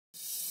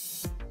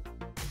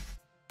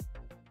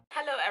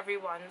Hello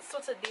everyone, so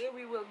today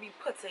we will be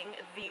putting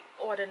the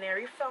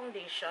Ordinary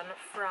foundation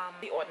from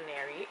The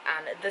Ordinary,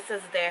 and this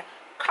is their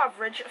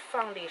coverage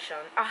foundation,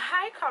 a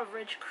high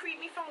coverage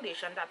creamy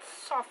foundation that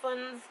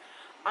softens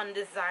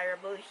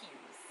undesirable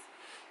hues.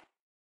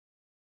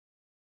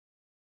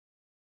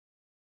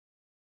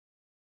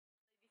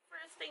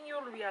 First thing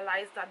you'll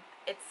realize that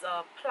it's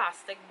a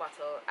plastic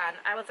bottle, and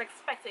I was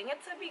expecting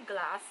it to be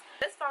glass.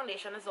 This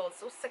foundation is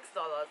also $6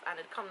 and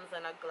it comes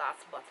in a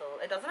glass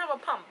bottle. It doesn't have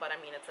a pump, but I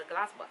mean it's a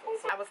glass bottle,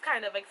 so I was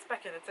kind of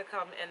expecting it to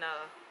come in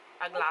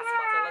a glass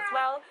bottle as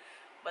well,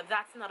 but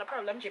that's not a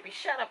problem. JP,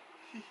 shut up.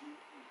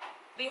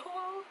 The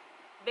whole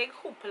big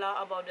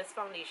hoopla about this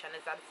foundation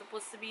is that it's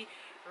supposed to be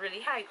really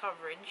high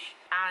coverage,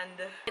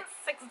 and it's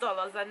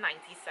 $6.90.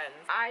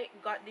 I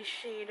got the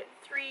shade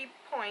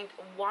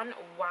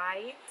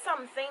 3.1Y.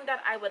 Something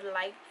that I would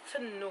like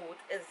to note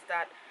is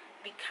that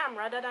the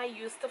camera that I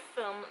use to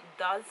film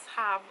does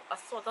have a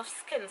sort of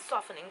skin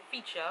softening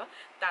feature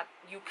that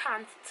you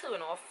can't turn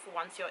off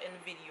once you're in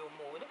video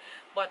mode,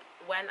 but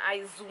when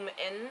I zoom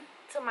in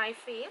to my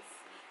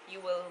face,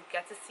 you will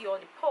get to see all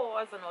the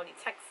pores and all the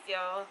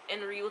texture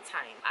in real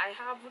time. I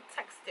have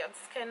textured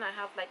skin, I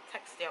have like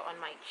texture on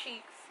my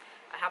cheeks,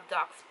 I have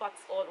dark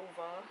spots all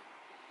over,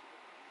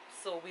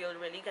 so we'll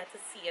really get to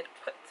see it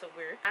put to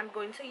work. I'm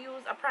going to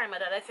use a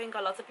primer that I think a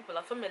lot of people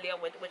are familiar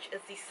with, which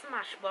is the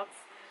Smashbox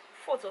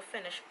Photo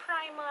Finish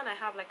Primer, and I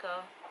have like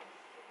a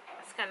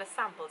kind of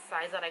sample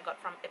size that I got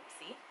from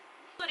Ipsy.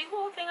 So the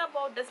whole thing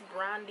about this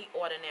brand, The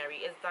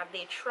Ordinary, is that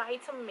they try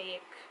to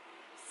make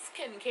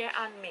skincare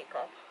and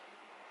makeup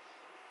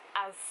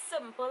as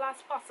simple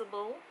as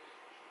possible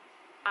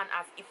and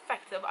as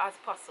effective as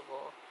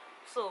possible.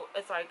 So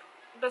it's like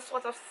this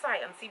sort of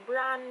sciencey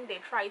brand. They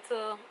try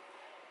to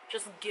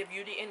just give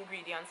you the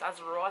ingredients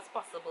as raw as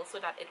possible so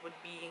that it would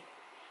be,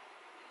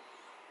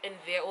 in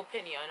their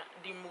opinion,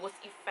 the most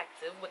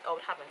effective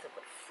without having to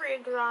put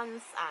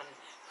fragrance and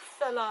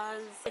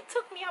fillers. It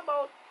took me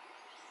about,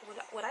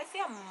 would I say,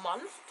 a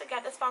month to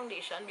get this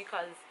foundation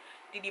because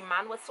the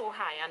demand was so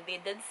high, and they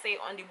did say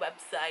on the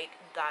website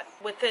that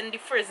within the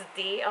first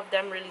day of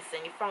them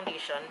releasing the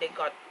foundation, they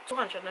got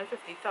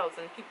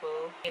 250,000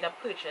 people made a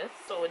purchase.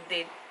 So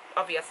they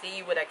obviously,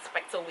 you would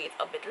expect to wait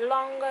a bit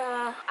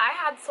longer. I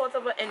had sort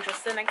of an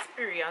interesting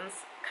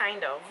experience,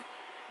 kind of,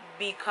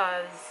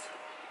 because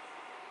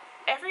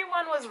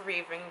everyone was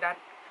raving that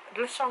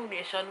this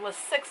foundation was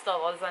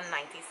 $6.90.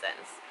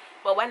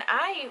 But when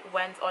I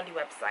went on the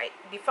website,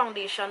 the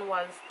foundation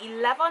was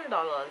 $11.90.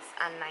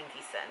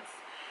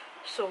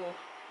 So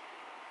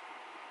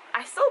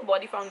I still bought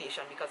the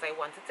foundation because I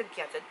wanted to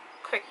get it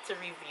quick to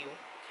review.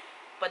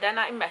 But then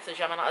I messaged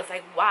them and I was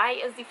like, why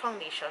is the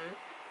foundation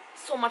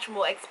so much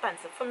more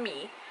expensive for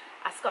me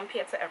as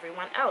compared to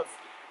everyone else?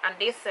 And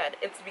they said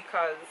it's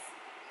because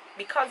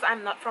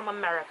I'm not from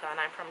America and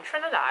I'm from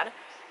Trinidad,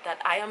 that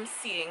I am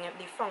seeing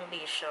the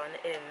foundation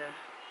in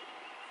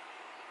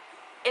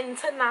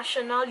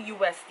international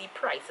USD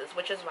prices,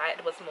 which is why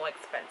it was more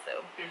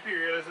expensive.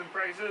 Imperialism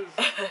prices.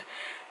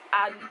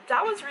 And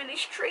that was really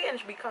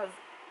strange because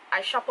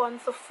I shop on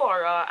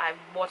Sephora, I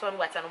bought on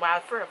Wet n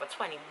Wild, Forever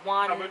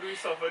 21. Haven't we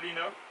suffered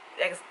enough?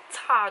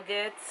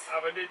 Target.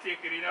 Haven't they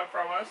taken enough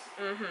from us?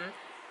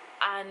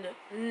 And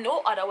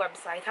no other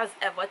website has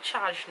ever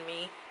charged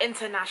me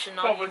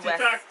international Poverty US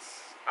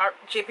tax.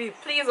 JP,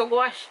 please, oh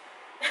gosh.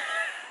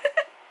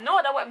 No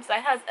other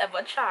website has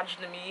ever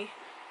charged me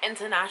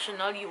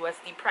international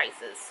USD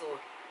prices, so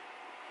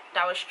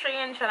that was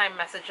strange. And I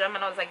messaged them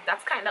and I was like,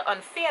 that's kind of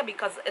unfair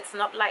because it's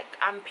not like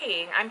I'm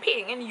paying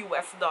in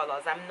US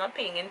dollars. I'm not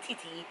paying in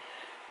TT.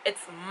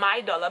 It's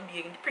my dollar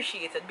being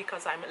depreciated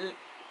because I'm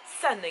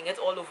sending it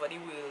all over the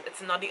world.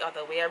 It's not the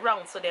other way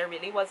around. So there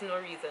really was no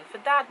reason for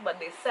that, but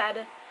they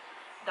said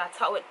that's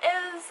how it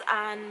is.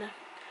 And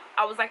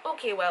I was like,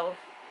 okay, well,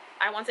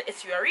 I want to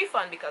issue a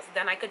refund because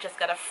then I could just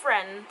get a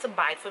friend to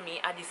buy it for me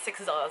at the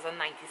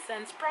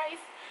 $6.90 price.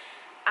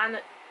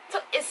 And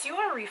to issue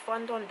a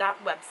refund on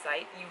that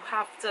website, you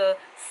have to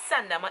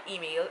send them an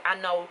email, and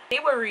now they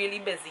were really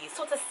busy.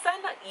 So to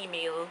send an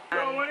email,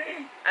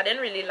 I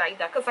didn't really like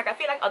that because, like, I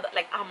feel like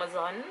like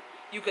Amazon,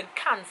 you could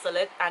cancel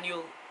it and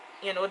you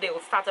know, they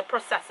will start to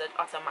process it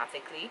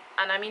automatically.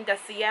 And I mean,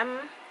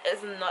 Deciem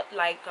is not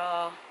like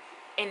a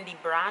indie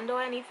brand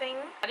or anything.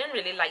 I didn't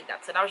really like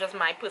that, so that was just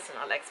my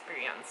personal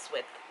experience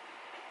with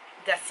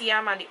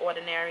Deciem and The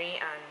Ordinary,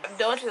 and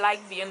don't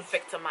like being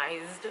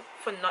victimized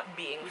for not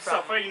being we from...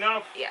 suffer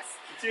enough. Yes.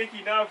 We take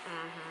enough.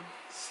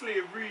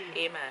 Slavery.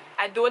 Amen.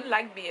 I don't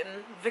like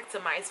being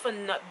victimized for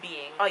not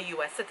being a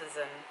US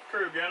citizen.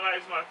 Caribbean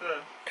lives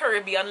matter.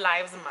 Caribbean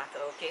lives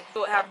matter, okay?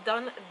 So I have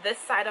done this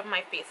side of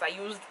my face. I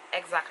used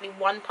exactly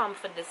 1 pump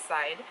for this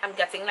side. I'm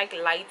getting like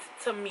light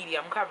to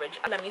medium coverage.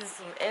 Let me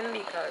zoom in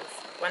because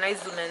when I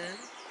zoom in,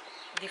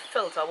 the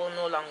filter will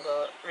no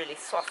longer really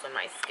soften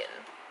my skin.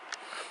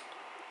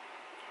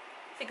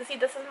 So you can see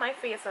this is my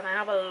face and I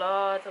have a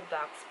lot of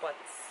dark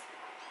spots.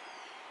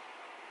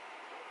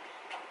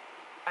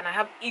 And I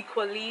have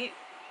equally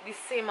the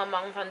same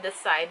amount on this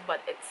side,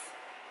 but it's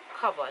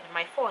covered.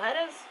 My forehead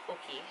is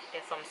okay.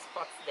 There's some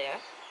spots there.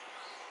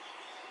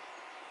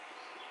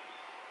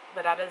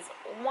 but that is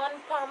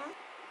one pump.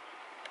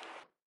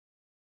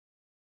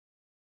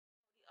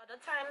 The other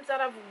times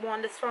that I've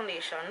worn this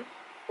foundation,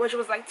 which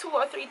was like 2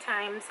 or 3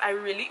 times, I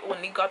really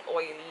only got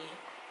oily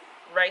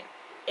right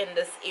in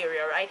this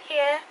area right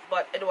here,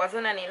 but it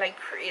wasn't any like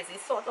crazy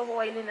sort of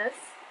oiliness.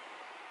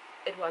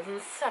 It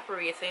wasn't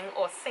separating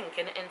or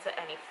sinking into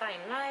any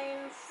fine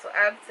lines, so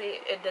I'd say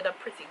it did a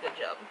pretty good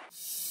job.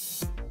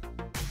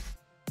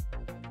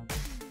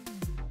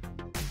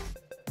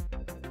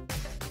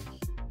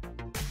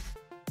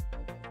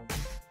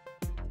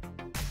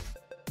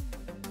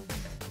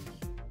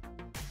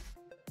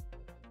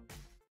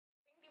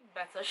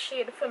 Better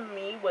shade for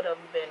me would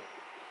have been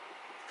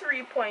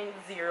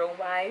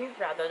 3.0Y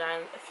rather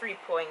than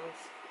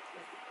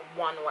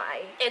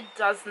 3.1Y. It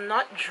does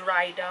not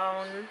dry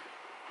down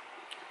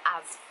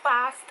as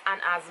fast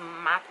and as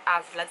matte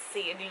as, let's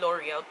say, the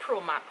L'Oreal Pro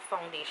Matte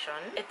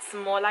foundation. It's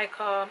more like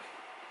a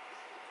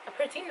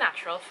pretty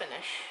natural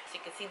finish. So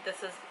you can see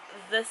this is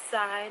this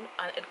side,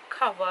 and it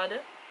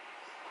covered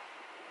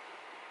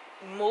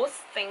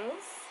most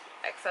things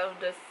except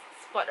this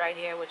spot right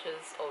here, which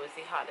is always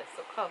the hardest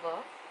to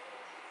cover.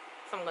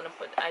 So I'm gonna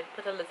I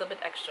put a little bit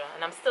extra,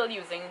 and I'm still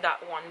using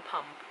that one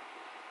pump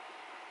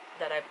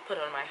that I put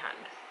on my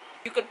hand.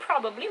 You could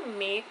probably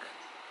make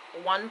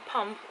one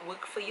pump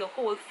work for your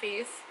whole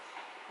face,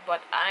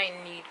 but I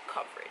need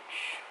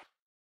coverage.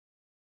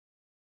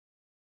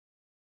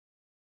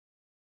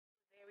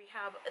 There we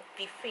have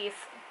the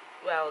face,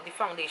 well, the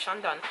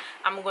foundation done.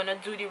 I'm gonna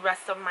do the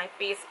rest of my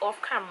face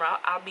off camera.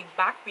 I'll be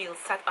back, we'll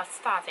set a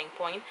starting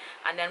point,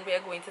 and then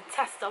we're going to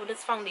test out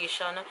this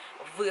foundation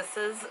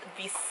versus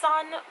the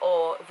sun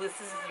or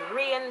versus the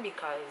rain,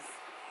 because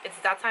it's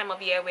that time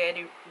of year where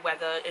the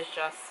weather is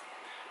just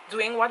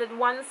doing what it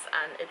wants,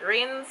 and it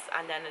rains,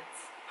 and then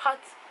it's hot,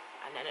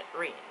 and then it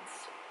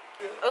rains.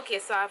 Okay,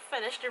 so I've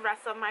finished the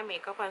rest of my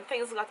makeup, and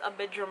things got a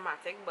bit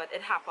dramatic, but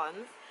it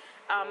happens.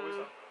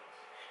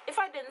 If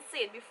I didn't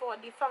say it before,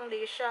 the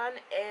foundation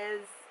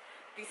is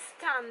the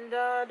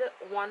standard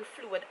 1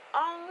 fluid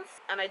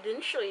ounce, and I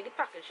didn't show you the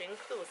packaging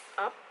close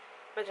up,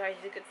 but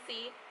as you can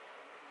see,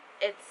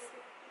 it's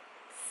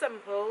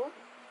simple.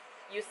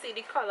 You see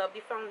the color of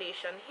the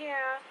foundation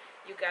here.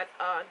 You get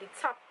the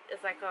top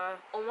is like a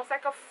almost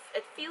like a,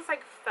 it feels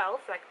like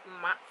felt, like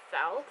matte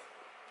felt,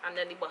 and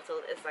then the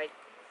bottle is like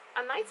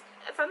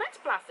it's a nice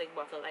plastic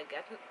bottle. I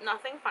get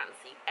nothing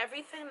fancy.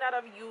 Everything that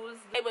I've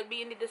used, it will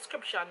be in the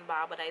description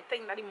bar, but I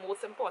think that the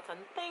most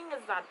important thing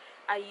is that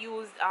I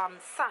used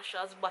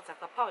Sacha's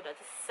Buttercup powder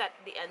to set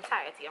the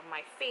entirety of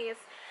my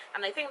face,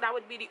 and I think that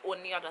would be the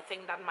only other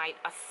thing that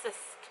might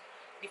assist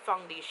the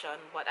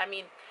foundation. But I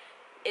mean,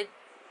 it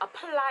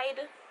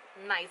applied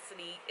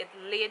nicely, it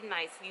laid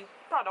nicely,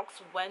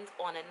 products went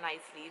on it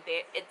nicely.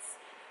 It's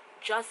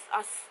just a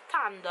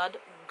standard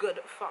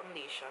good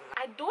foundation.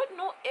 I don't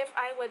know if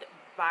I would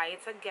buy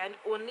it again,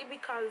 only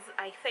because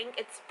I think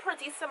it's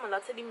pretty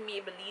similar to the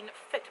Maybelline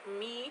Fit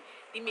Me.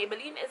 The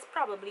Maybelline is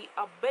probably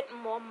a bit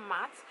more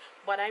matte,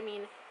 but I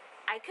mean,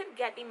 I could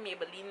get the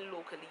Maybelline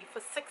locally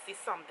for 60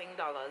 something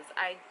dollars.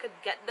 I could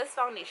get this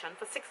foundation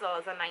for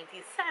 $6.90. 6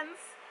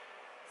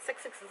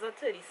 6s are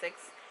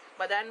 36,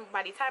 but then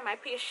by the time I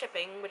pay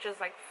shipping, which is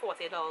like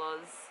 $40,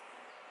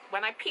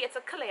 when I pay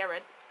to clear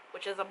it,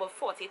 which is about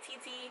 40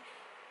 TT,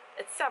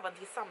 it's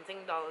 70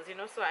 something dollars, you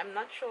know. So I'm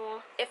not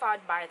sure if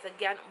I'd buy it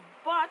again.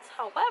 But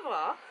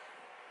however,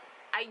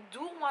 I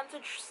do want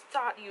to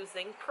start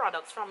using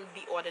products from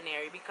The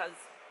Ordinary,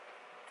 because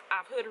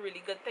I've heard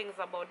really good things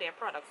about their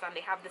products, and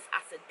they have this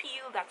acid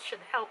peel that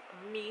should help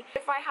me.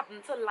 If I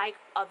happen to like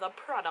other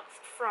products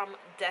from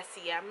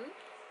Deciem,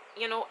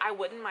 you know, I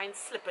wouldn't mind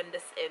slipping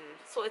this in.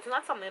 So it's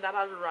not something that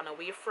I'll run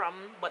away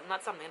from, but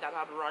not something that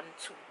I'll run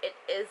to. It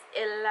is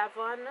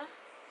 11:01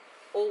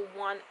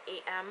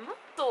 a.m.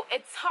 So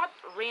it's hot,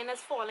 rain is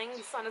falling,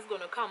 the sun is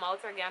going to come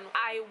out again.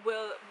 I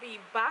will be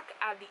back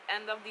at the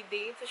end of the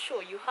day to show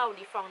you how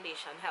the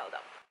foundation held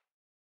up.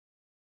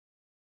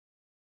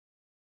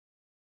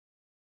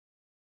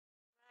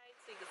 Right,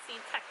 so you can see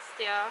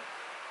texture.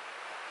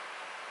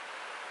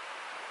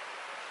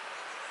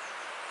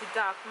 The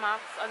dark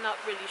marks are not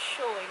really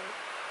showing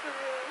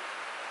through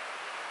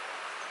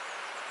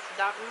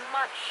that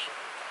much,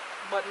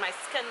 but my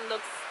skin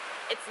looks,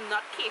 it's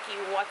not cakey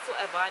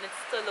whatsoever, and it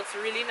still looks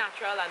really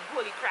natural, and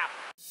holy crap.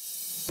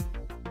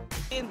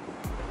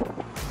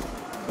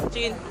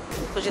 Jean,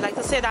 would you like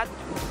to say that?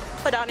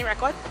 Put down the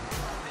record.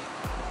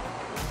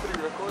 Put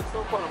the record,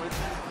 so far with you.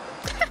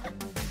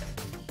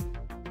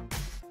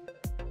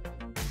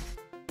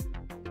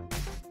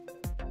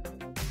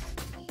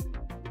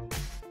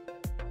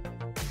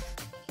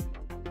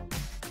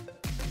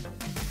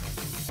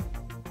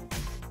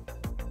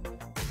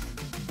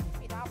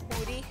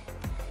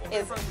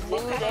 Is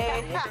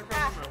moody.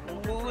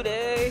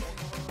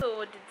 So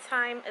the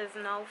time is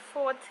now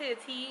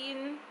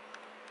 4:13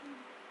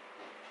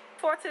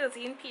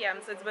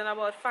 p.m. so it's been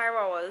about 5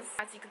 hours.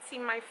 As you can see,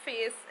 my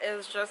face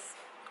is just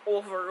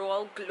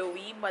overall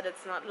glowy, but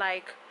it's not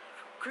like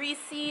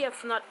greasy,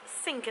 it's not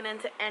sinking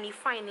into any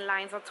fine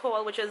lines at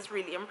all, which is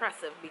really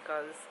impressive,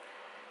 because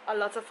a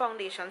lot of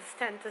foundations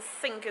tend to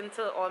sink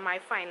into all my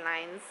fine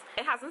lines.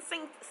 It hasn't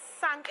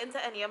sank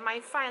into any of my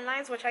fine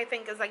lines, which I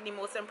think is like the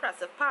most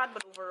impressive part,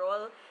 but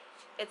overall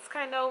it's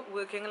kind of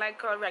working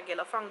like a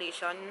regular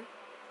foundation,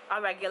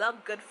 a regular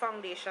good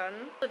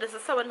foundation. So this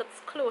is how it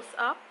looks close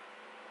up.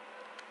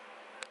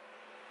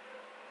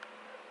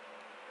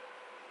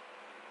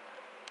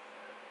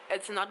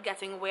 It's not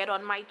getting weird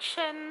on my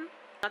chin,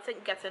 nothing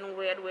getting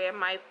weird where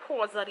my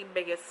pores are the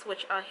biggest,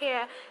 which are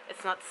here.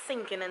 It's not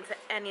sinking into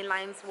any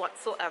lines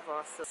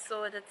whatsoever.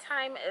 So the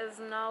time is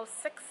now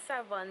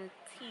 6:17,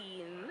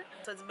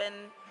 so it's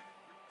been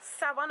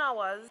 7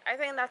 hours. I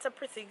think that's a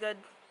pretty good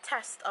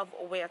test of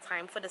wear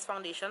time for this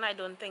foundation. I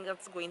don't think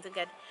it's going to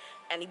get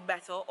any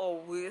better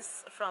or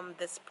worse from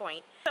this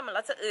point.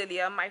 Similar to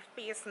earlier, my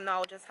face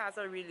now just has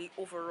a really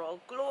overall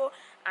glow,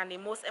 and the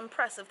most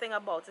impressive thing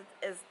about it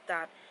is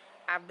that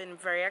I've been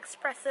very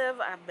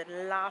expressive. I've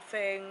been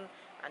laughing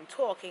and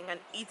talking and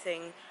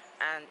eating,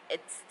 and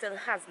it still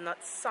has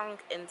not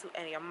sunk into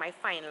any of my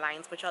fine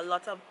lines, which a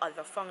lot of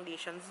other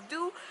foundations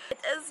do. It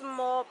is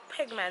more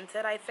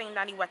pigmented, I think,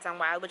 than the Wet n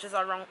Wild, which is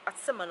around a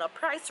similar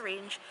price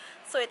range,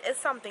 so it is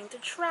something to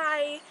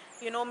try.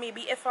 You know,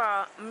 maybe if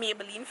a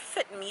Maybelline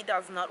Fit Me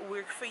does not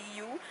work for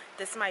you,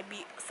 this might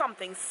be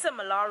something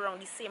similar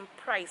around the same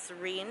price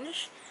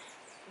range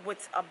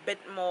with a bit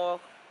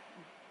more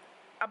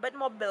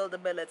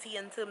buildability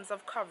in terms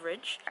of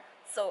coverage.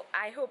 So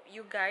I hope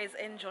you guys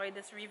enjoyed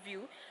this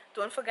review.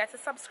 Don't forget to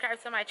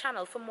subscribe to my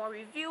channel for more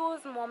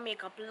reviews, more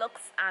makeup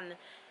looks, and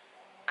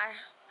I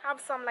have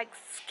some like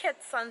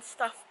skits and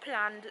stuff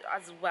planned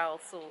as well,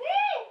 so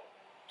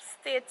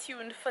stay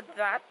tuned for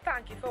that.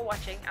 Thank you for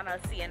watching, and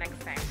I'll see you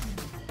next time.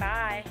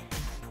 Bye.